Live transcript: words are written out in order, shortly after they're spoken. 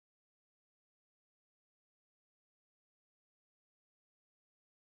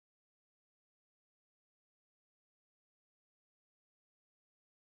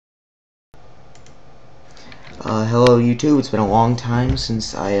Hello YouTube, it's been a long time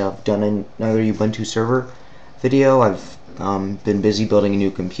since I have done another Ubuntu Server video. I've been busy building a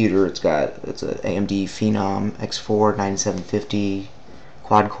new computer. It's an AMD Phenom X4 9750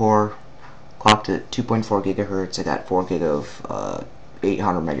 quad core, clocked at 2.4 gigahertz. I got 4 gig of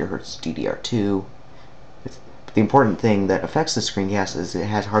 800 megahertz DDR2. The important thing that affects the screencast is it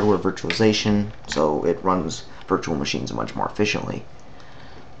has hardware virtualization, so it runs virtual machines much more efficiently.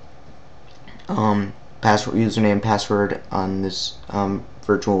 Username, password on this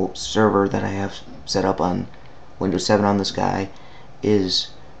virtual server that I have set up on Windows 7 on this guy is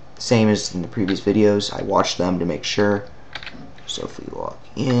the same as in the previous videos. I watched them to make sure. So if we log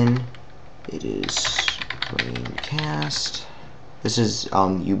in, it is Screencast. This is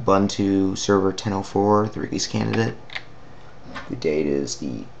Ubuntu Server 10.04, the release candidate. The date is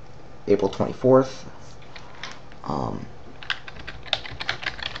the April 24th.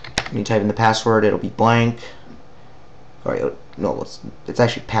 When you type in the password, it'll be blank. Or no, it's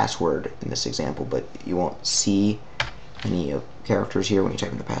actually password in this example, but you won't see any characters here when you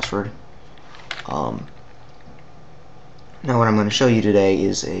type in the password. Now what I'm going to show you today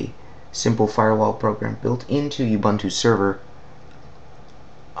is a simple firewall program built into Ubuntu Server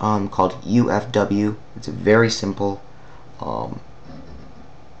called UFW. It's very simple,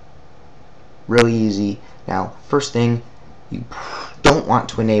 really easy. Now, first thing, you don't want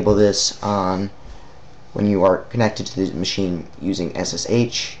to enable this on when you are connected to the machine using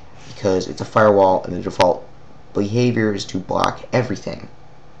SSH, because it's a firewall and the default behavior is to block everything.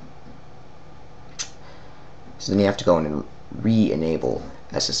 So then you have to go in and re-enable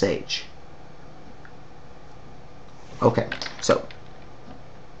SSH. Okay, so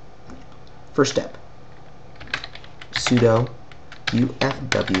first step, sudo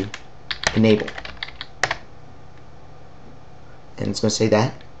UFW enable. And it's going to say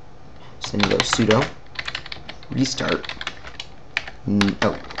that. So then you go sudo restart.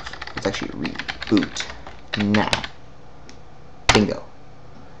 Oh, it's actually reboot now. Bingo.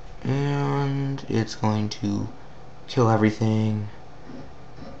 And it's going to kill everything.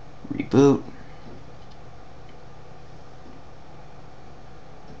 Reboot.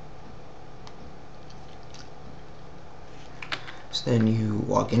 So then you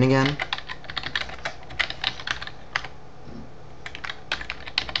log in again.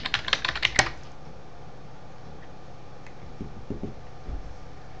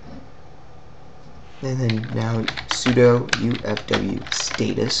 And then now sudo UFW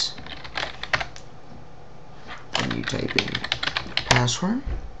status, and you type in your password,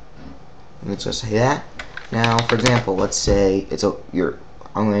 and it's going to say that. Now, for example, let's say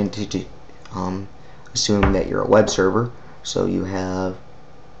I'm going to assume that you're a web server, so you have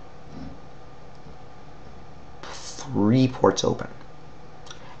 3 ports open.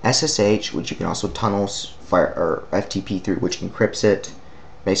 SSH, which you can also tunnel or FTP through, which encrypts it,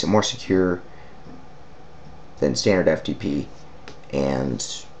 makes it more secure than standard FTP, and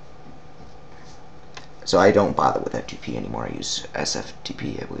so I don't bother with FTP anymore. I use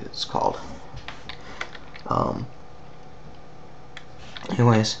SFTP, I believe it's called.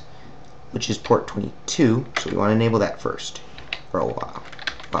 Anyways, which is port 22, so we want to enable that first for a while.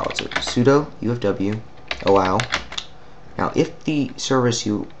 So sudo UFW allow. Now, if the service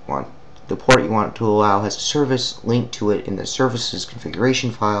the port you want to allow has a service linked to it in the services configuration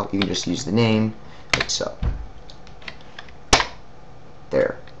file, you can just use the name like so.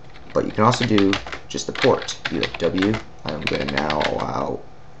 There. But you can also do just the port, UFW. I'm going to now allow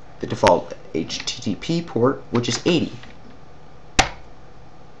the default HTTP port, which is 80.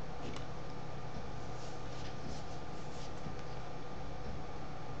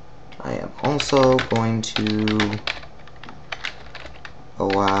 I am also going to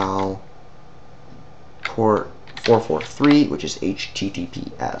allow port 443, which is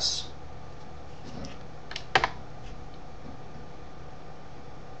HTTPS.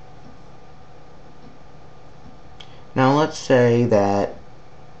 Now let's say that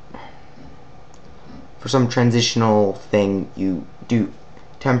for some transitional thing you do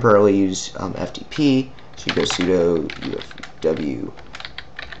temporarily use FTP, so you go sudo UFW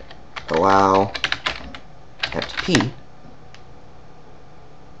allow FTP,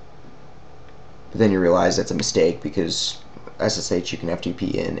 but then you realize that's a mistake because SSH you can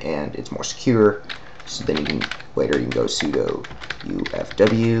FTP in and it's more secure, so then later you can go sudo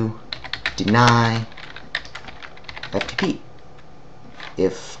UFW deny FTP.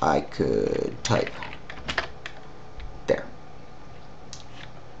 If I could type there.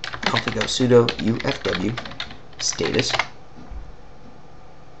 Now if we go sudo UFW status,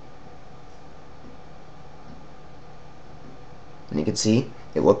 and you can see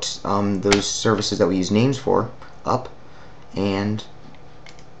it looked those services that we use names for up, and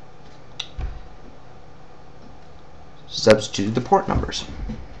substituted the port numbers.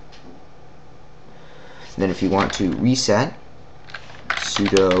 And then if you want to reset,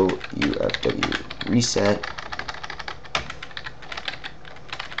 sudo ufw reset,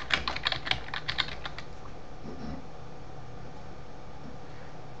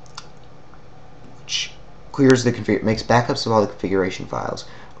 which clears the makes backups of all the configuration files,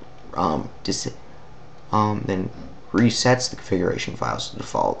 then resets the configuration files to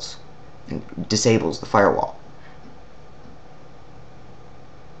defaults and disables the firewall.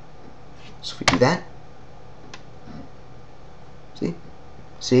 So if we do that,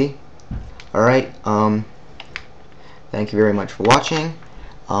 see, all right. Thank you very much for watching.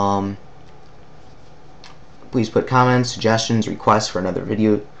 Please put comments, suggestions, requests for another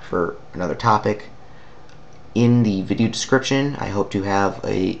video, for another topic in the video description. I hope to have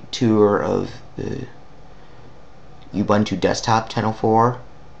a tour of the Ubuntu Desktop 10.04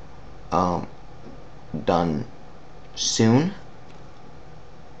 done soon.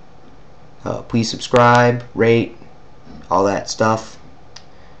 Please subscribe, rate, all that stuff,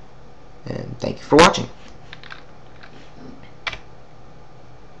 and thank you for watching.